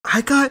I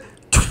got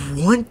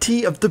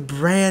 20 of the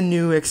brand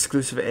new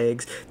exclusive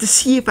eggs to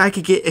see if I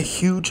could get a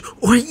huge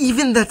or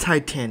even the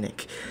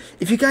Titanic.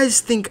 If you guys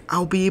think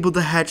I'll be able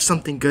to hatch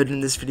something good in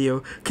this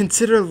video,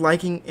 consider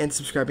liking and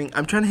subscribing.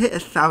 I'm trying to hit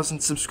 1,000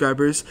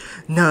 subscribers.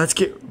 Now let's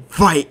get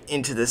right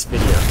into this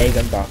video. Egg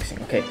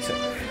unboxing. Okay, so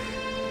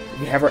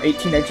we have our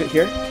 18 eggs right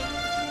here.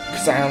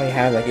 Because I only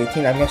have like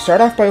 18. I'm going to start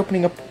off by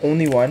opening up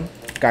only one.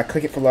 Gotta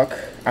click it for luck.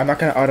 I'm not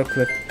going to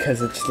auto-click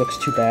because it just looks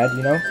too bad,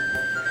 you know?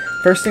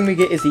 First thing we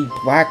get is the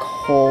Black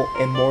Hole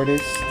Immortus.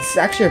 This is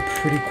actually a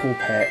pretty cool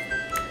pet.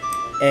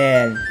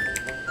 And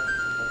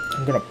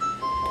I'm going to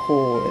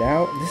pull it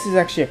out. This is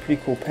actually a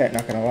pretty cool pet,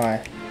 not going to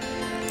lie.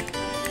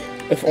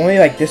 If only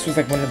like this was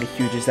like one of the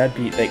huges, that'd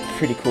be like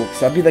pretty cool.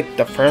 Because that'd be like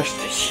the first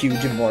huge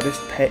Immortus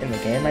pet in the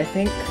game, I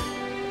think.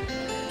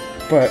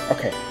 But,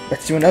 okay,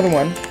 let's do another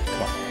one.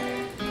 Come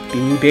on.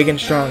 Be big and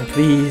strong,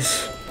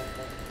 please.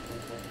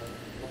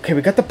 Okay,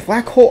 we got the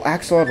Black Hole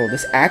Axolotl.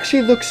 This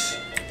actually looks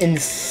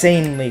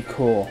insanely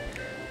cool.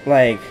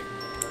 Like,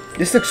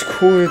 this looks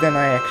cooler than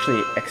I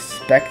actually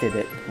expected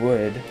it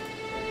would.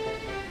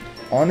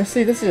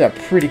 Honestly, this is a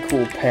pretty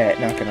cool pet,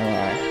 not gonna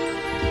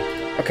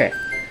lie. Okay,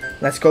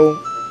 let's go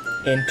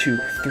into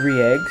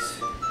 3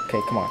 eggs.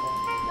 Okay, come on.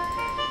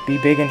 Be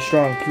big and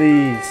strong,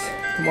 please.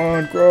 Come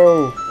on,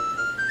 grow.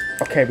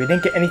 Okay, we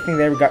didn't get anything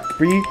there. We got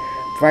 3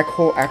 Black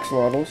Hole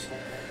Axolotls.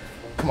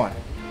 Come on,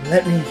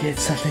 let me get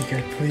something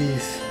good,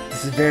 please.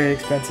 This is very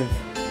expensive.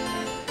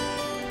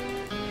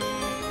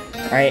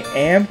 I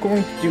am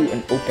going to do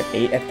an open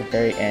 8 at the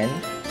very end.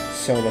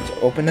 So let's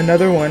open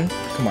another one.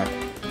 Come on,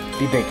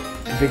 be big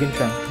and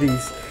strong,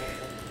 please.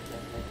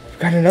 We've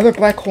got another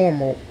Black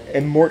Hole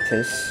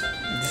Immortus.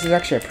 This is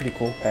actually a pretty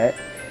cool pet.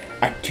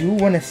 I do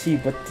want to see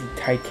what the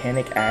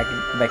Titanic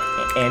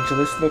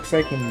Angelus looks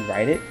like when you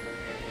ride it.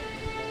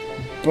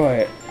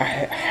 But I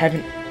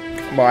haven't...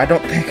 Well, I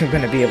don't think I'm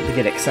going to be able to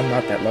get it because I'm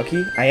not that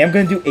lucky. I am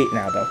going to do 8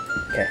 now, though.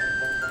 Okay.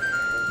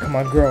 Come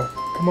on, grow.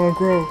 Come on,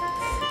 grow.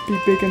 Be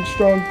big and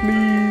strong,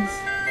 please.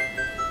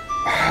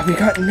 Ah, we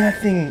got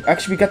nothing.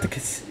 Actually, we got the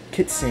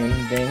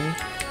Kitsune thing.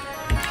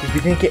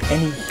 We didn't get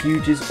any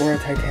huges or a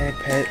Titanic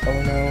pet.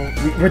 Oh, no.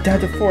 We're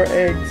down to 4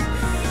 eggs.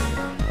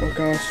 Oh,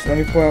 gosh. Let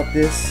me pull out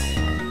this.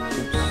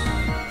 Oops.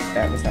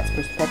 That was not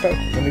supposed to pop out.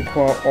 Let me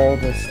pull out all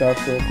this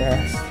stuff real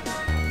fast.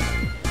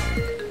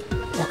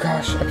 Oh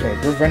gosh, okay,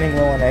 we're running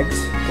low on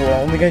eggs. We're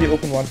only going to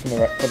open one for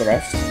the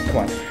rest. Come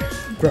on.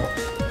 Grow,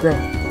 grow,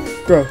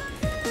 grow,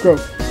 grow.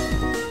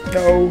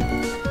 No.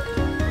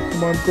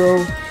 Come on,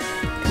 grow.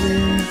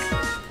 Please.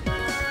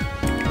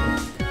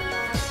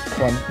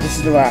 Come on, this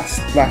is the last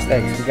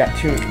eggs. We got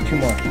two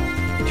more.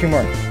 2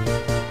 more.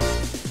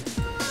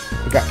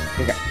 We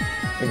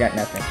got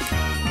nothing.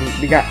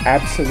 We got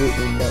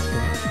absolutely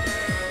nothing.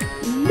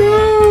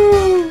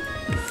 No!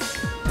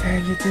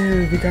 Dang it,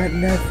 dude, we got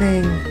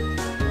nothing.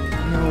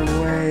 No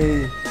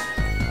way.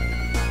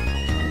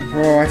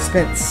 Bro, I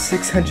spent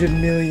 600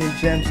 million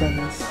gems on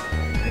this.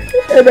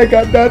 And I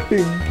got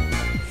nothing.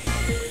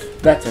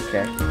 That's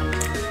okay.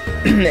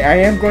 I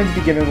am going to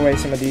be giving away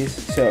some of these.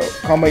 So,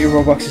 comment your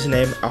Roblox's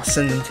name. I'll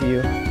send them to you.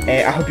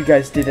 And I hope you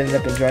guys did end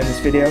up enjoying this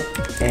video.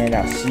 And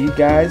I'll see you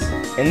guys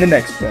in the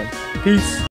next one. Peace.